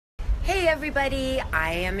Hey everybody,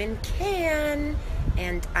 I am in Cannes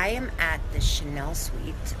and I am at the Chanel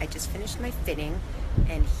suite. I just finished my fitting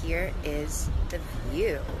and here is the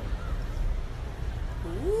view.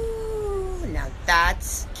 Ooh, now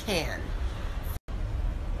that's Cannes.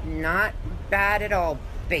 Not bad at all,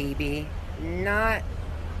 baby. Not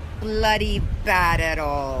bloody bad at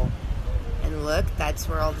all. And look, that's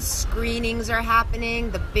where all the screenings are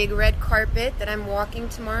happening, the big red carpet that I'm walking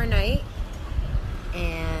tomorrow night.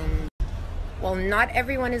 And well, not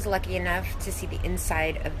everyone is lucky enough to see the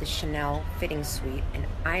inside of the Chanel fitting suite, and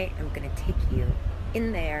I am going to take you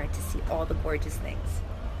in there to see all the gorgeous things.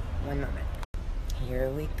 One moment.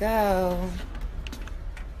 Here we go.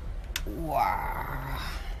 Wow.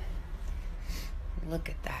 Look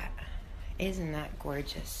at that. Isn't that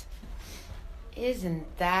gorgeous? Isn't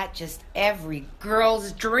that just every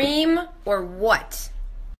girl's dream, or what?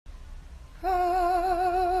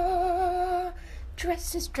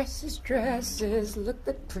 Dresses, dresses, dresses, look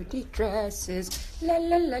the pretty dresses. La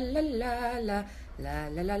la la la la la, la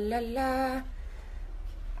la la la la.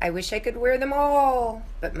 I wish I could wear them all,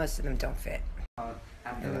 but most of them don't fit.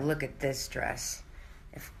 And look at this dress.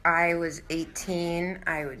 If I was 18,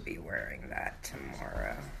 I would be wearing that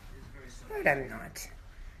tomorrow. But I'm not.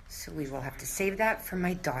 So we will have to save that for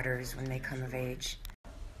my daughters when they come of age.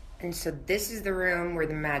 And so this is the room where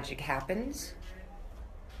the magic happens.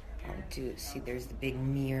 See, there's the big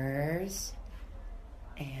mirrors,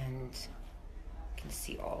 and you can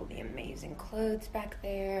see all the amazing clothes back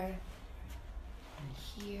there. And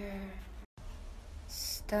here,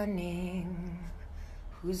 stunning.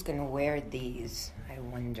 Who's gonna wear these? I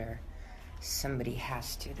wonder. Somebody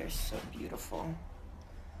has to. They're so beautiful.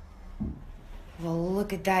 Well,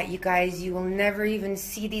 look at that, you guys. You will never even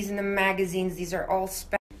see these in the magazines. These are all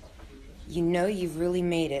special. You know you've really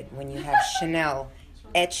made it when you have Chanel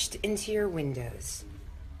etched into your windows.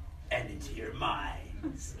 And into your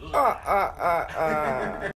minds. Well,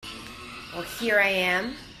 here I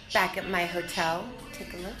am, back at my hotel.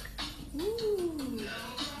 Take a look. Ooh.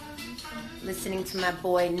 Listening to my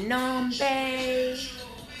boy Nambe.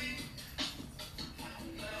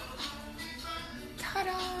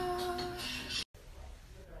 Ta-da!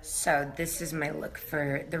 So this is my look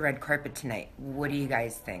for the red carpet tonight. What do you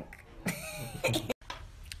guys think?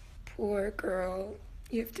 Poor girl.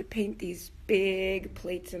 You have to paint these big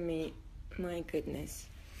plates of meat. My goodness.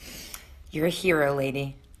 You're a hero,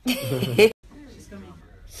 lady.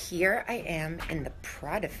 Here I am in the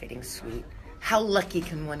Prada fitting suite. How lucky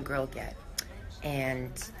can one girl get?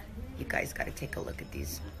 And you guys got to take a look at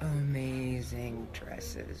these amazing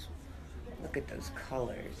dresses. Look at those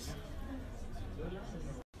colors.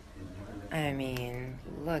 I mean,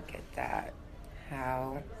 look at that.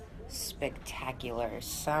 How spectacular.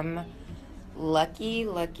 Some lucky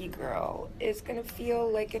girl is gonna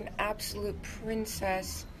feel like an absolute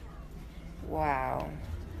princess. Wow.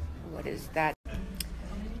 What is that?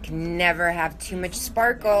 Can never have too much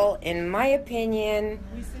sparkle, in my opinion.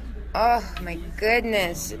 Oh my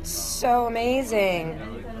goodness, it's so amazing.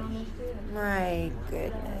 My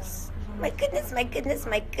goodness. My goodness, my goodness,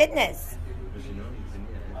 my goodness.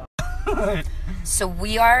 So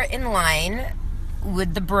we are in line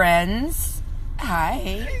with the Brens.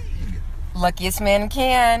 Hi. Luckiest man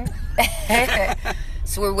can.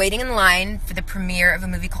 So we're waiting in line for the premiere of a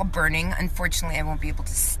movie called Burning. Unfortunately, I won't be able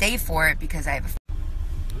to stay for it because I have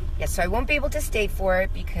so I won't be able to stay for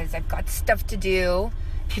it because I've got stuff to do,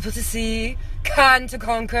 people to see, Cannes to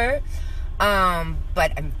conquer.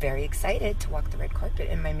 But I'm very excited to walk the red carpet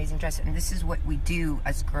in my amazing dress. And this is what we do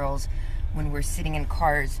as girls when we're sitting in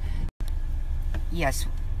cars. Yes,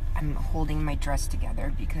 I'm holding my dress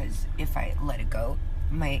together because if I let it go,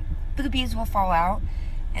 my boobies will fall out,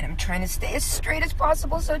 and I'm trying to stay as straight as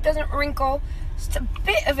possible so it doesn't wrinkle. It's a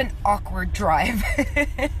bit of an awkward drive,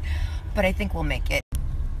 but I think we'll make it.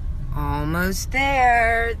 Almost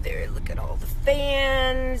there. There, look at all the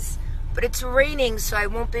fans. But it's raining, so I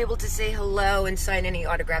won't be able to say hello and sign any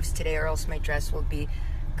autographs today, or else my dress will be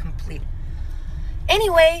complete.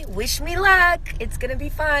 Anyway, wish me luck. It's gonna be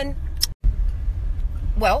fun.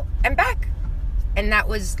 Well, I'm back. And that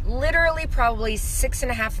was literally probably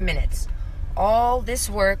 6.5 minutes. All this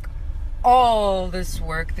work,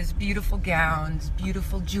 this beautiful gowns,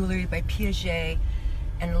 beautiful jewelry by Piaget,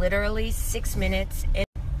 and literally 6 minutes.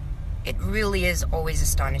 It really is always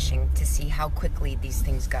astonishing to see how quickly these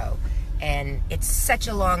things go. And it's such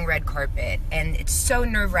a long red carpet, and it's so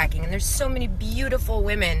nerve-wracking, and there's so many beautiful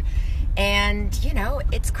women, and you know,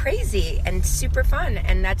 it's crazy and super fun,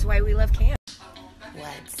 and that's why we love Cannes.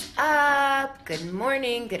 What's up? Good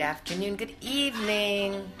morning, good afternoon, good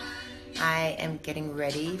evening. I am getting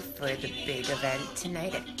ready for the big event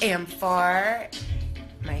tonight at Amphar.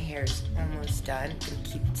 My hair's almost done. Gonna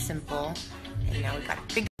keep it simple. And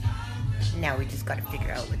now we just gotta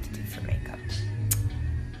figure out what to do for makeup.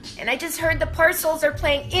 And I just heard the Parcels are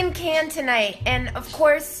playing in Cannes tonight. And of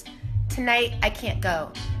course, tonight I can't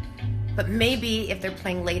go. But maybe if they're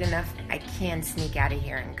playing late enough, I can sneak out of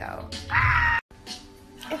here and go.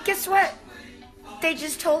 And guess what? They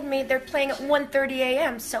just told me they're playing at 1:30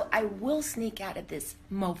 a.m., so I will sneak out of this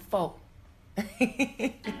mofo.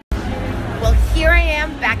 Well, here I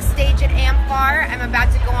am backstage at Amphar. I'm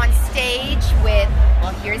about to go on stage with,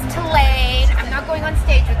 well, here's Tulane. I'm not going on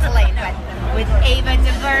stage with Tulane, but with Ava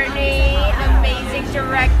DuVernay, amazing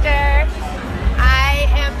director. I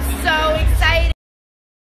am so excited.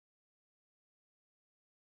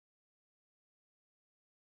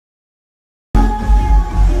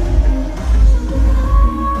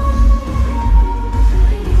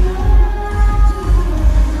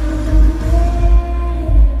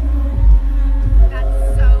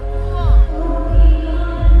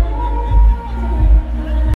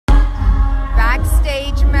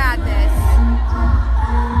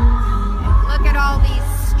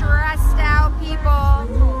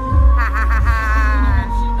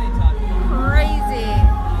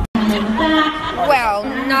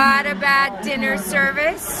 Not a bad dinner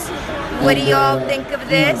service. What do y'all think of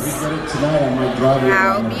this?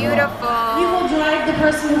 How beautiful. You will drive the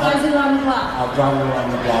person who does it on the block. I'll drive her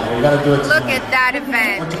around the block. We gotta do it tonight. Look at that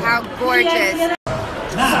event. How gorgeous.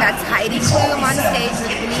 So that's Heidi Klum on stage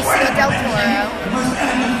with Benicio del Toro.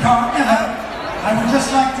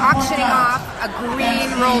 Auctioning off a green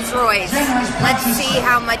Rolls Royce. Let's see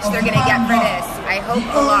how much they're gonna get for this. I hope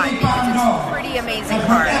a lot because it's a pretty amazing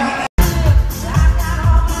car.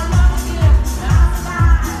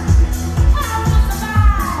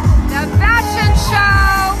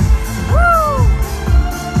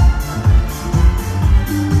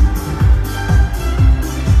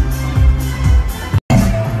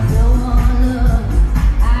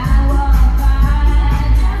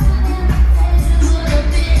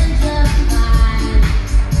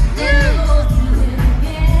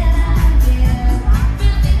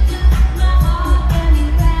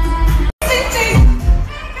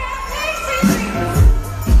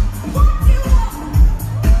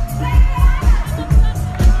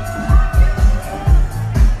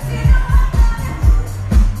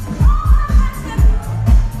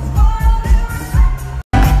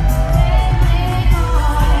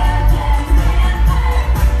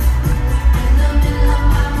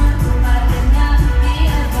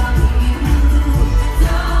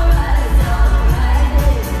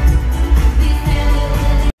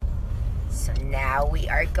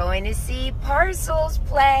 Going to see Parcels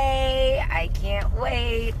play. I can't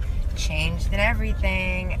wait. Changed and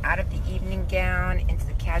everything. Out of the evening gown into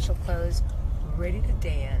the casual clothes. Ready to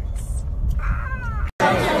dance.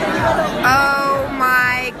 Oh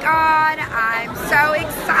my God. I'm so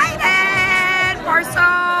excited.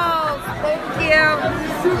 Parcels. Thank you.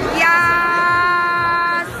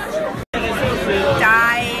 Yes.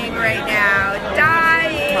 Dying right now. Dying.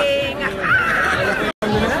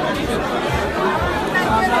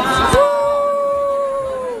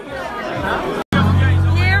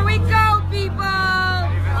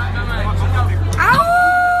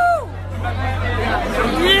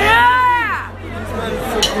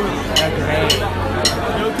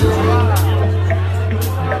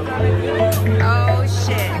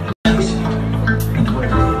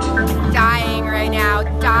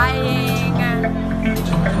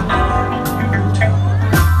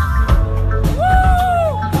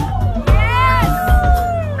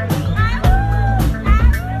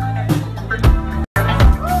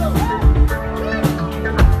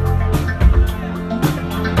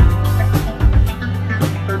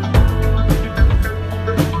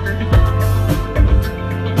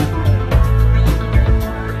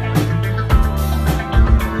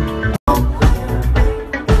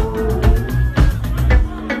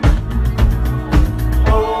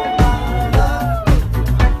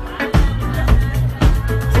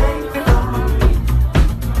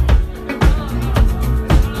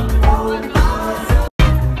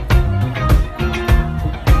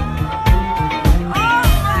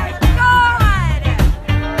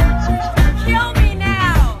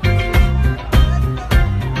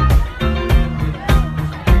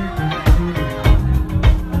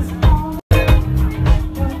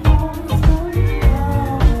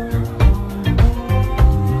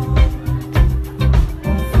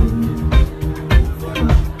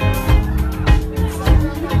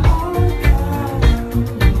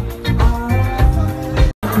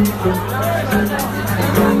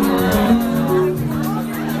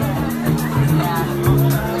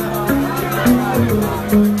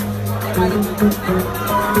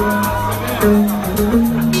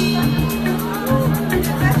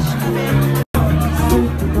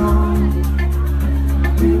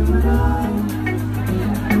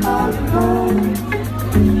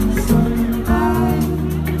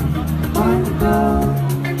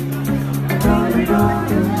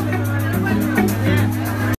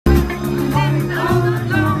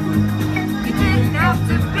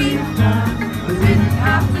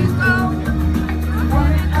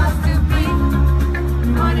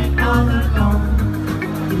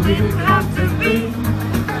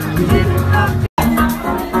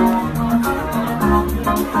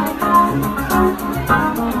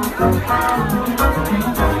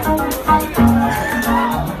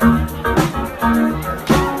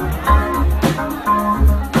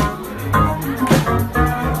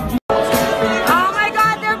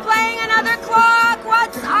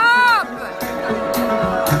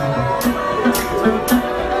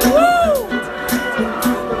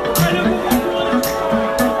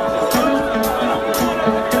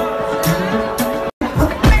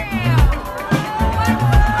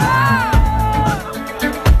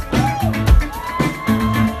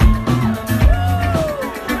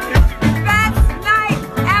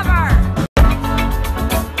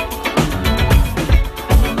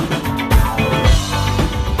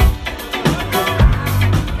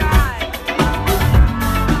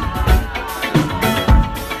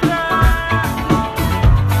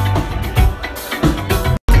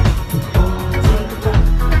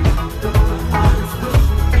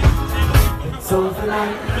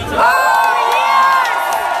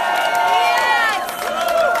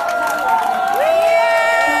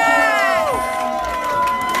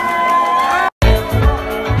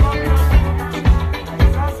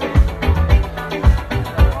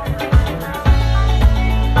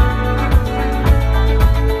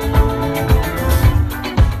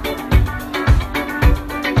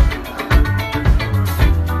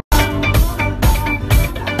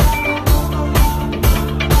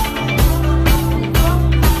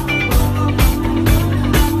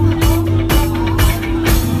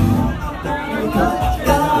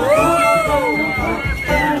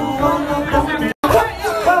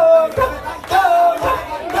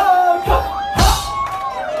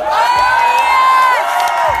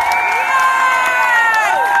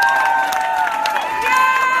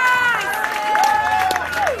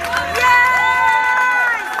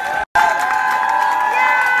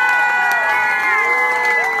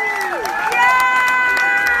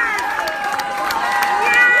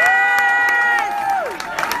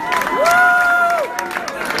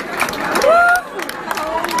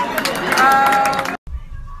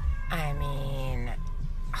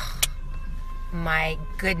 My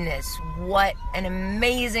goodness, what an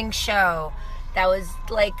amazing show. That was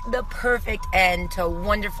like the perfect end to a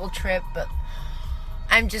wonderful trip, but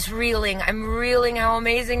I'm reeling how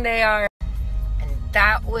amazing they are. And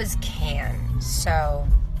that was Cannes. So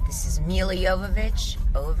this is Milla Jovovich,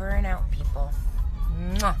 over and out, people.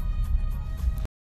 Mwah.